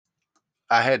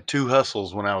I had 2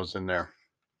 hustles when I was in there.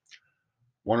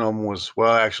 One of them was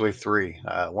well, actually 3.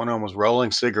 One of them was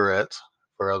rolling cigarettes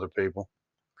for other people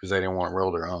because they didn't want to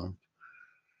roll their own.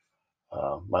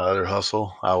 My other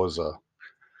hustle, I was a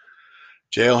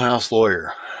jailhouse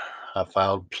lawyer. I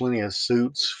filed plenty of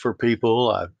suits for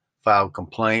people. I filed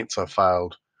complaints. I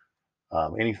filed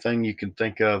anything you can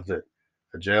think of that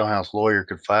a jailhouse lawyer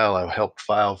could file. I helped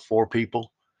file for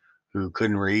people who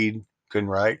couldn't read, couldn't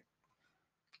write,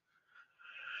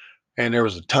 and there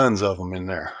was tons of them in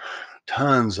there.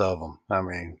 Tons of them. I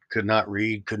mean, could not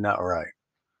read, could not write.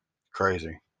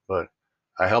 Crazy, but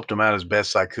I helped them out as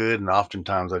best I could, and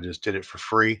oftentimes I just did it for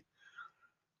free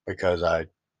because I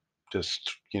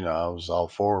just, I was all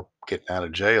for getting out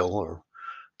of jail or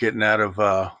getting out of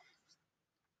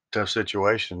tough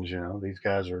situations. These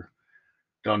guys are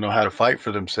don't know how to fight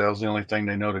for themselves. The only thing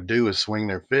they know to do is swing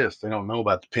their fist. They don't know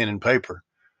about the pen and paper.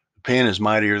 The pen is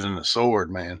mightier than the sword,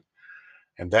 man,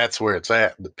 and that's where it's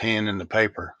at. The pen and the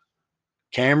paper.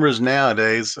 Cameras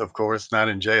nowadays, of course, not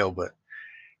in jail, but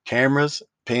cameras,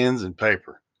 pens, and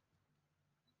paper.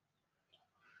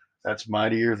 That's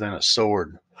mightier than a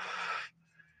sword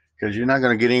because you're not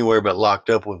going to get anywhere but locked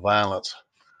up with violence.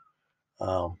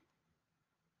 Um,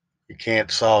 you can't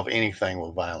solve anything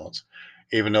with violence,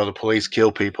 even though the police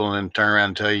kill people and then turn around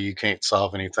and tell you can't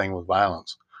solve anything with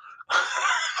violence.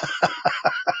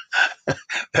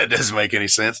 That doesn't make any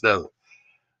sense, does it?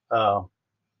 Uh,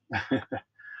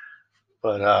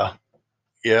 but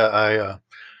yeah,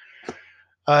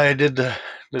 I did the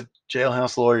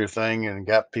jailhouse lawyer thing and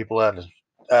got people out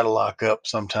of lockup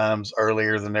sometimes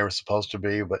earlier than they were supposed to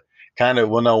be. But kind of,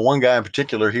 well, no, one guy in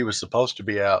particular, he was supposed to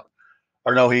be out,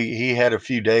 or no, he had a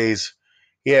few days.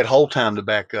 He had whole time to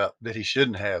back up that he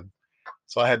shouldn't have.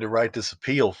 So I had to write this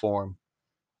appeal for him.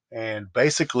 And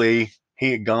basically,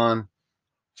 he had gone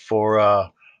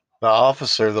for the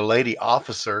officer, the lady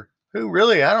officer, who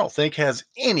really I don't think has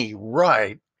any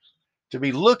right to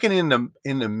be looking in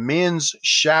the men's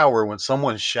shower when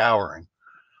someone's showering.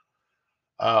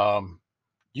 Um,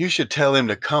 you should tell him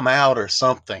to come out or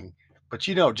something, but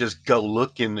you don't just go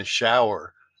look in the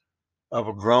shower of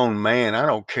a grown man. I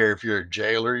don't care if you're a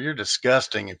jailer, you're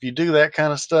disgusting. If you do that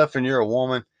kind of stuff and you're a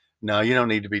woman, no, you don't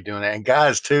need to be doing that. And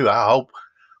guys too, I hope,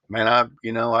 man,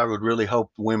 I would really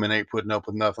hope women ain't putting up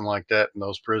with nothing like that in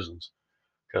those prisons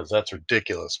because that's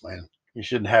ridiculous, man. You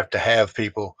shouldn't have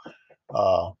people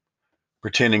uh,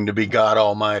 pretending to be God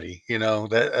Almighty.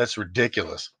 That's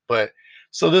ridiculous. But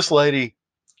so this lady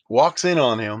walks in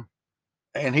on him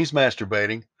and he's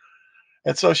masturbating.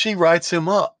 And so she writes him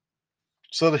up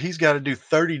so that he's got to do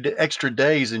 30 extra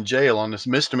days in jail on this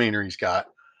misdemeanor he's got.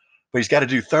 But he's got to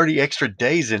do 30 extra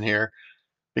days in here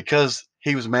because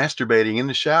he was masturbating in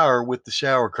the shower with the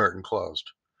shower curtain closed.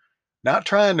 Not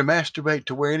trying to masturbate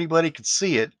to where anybody could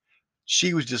see it.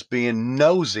 She was just being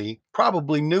nosy,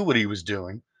 probably knew what he was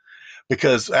doing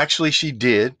because actually she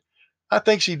did. I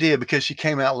think she did because she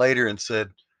came out later and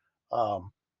said,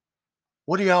 um,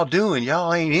 what are y'all doing?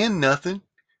 Y'all ain't in nothing.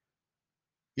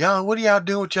 Y'all, what are y'all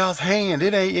doing with y'all's hand?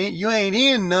 You ain't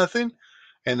in nothing.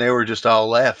 And they were just all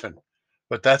laughing.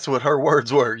 But that's what her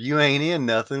words were. You ain't in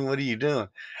nothing. What are you doing?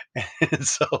 And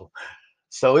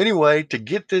so anyway, to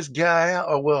get this guy out,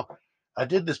 oh well, I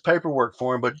did this paperwork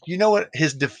for him, but you know what?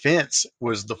 His defense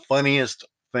was the funniest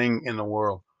thing in the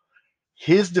world.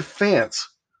 His defense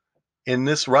in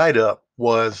this write up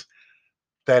was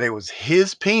that it was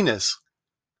his penis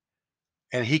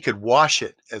and he could wash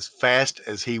it as fast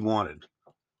as he wanted.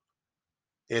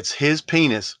 It's his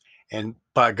penis, and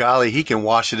by golly, he can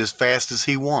wash it as fast as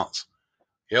he wants.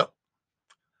 Yep.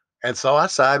 And so I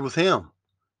side with him.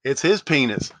 It's his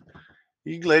penis.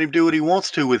 You can let him do what he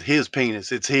wants to with his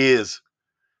penis. It's his.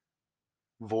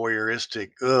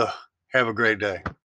 Voyeuristic. Ugh. Have a great day.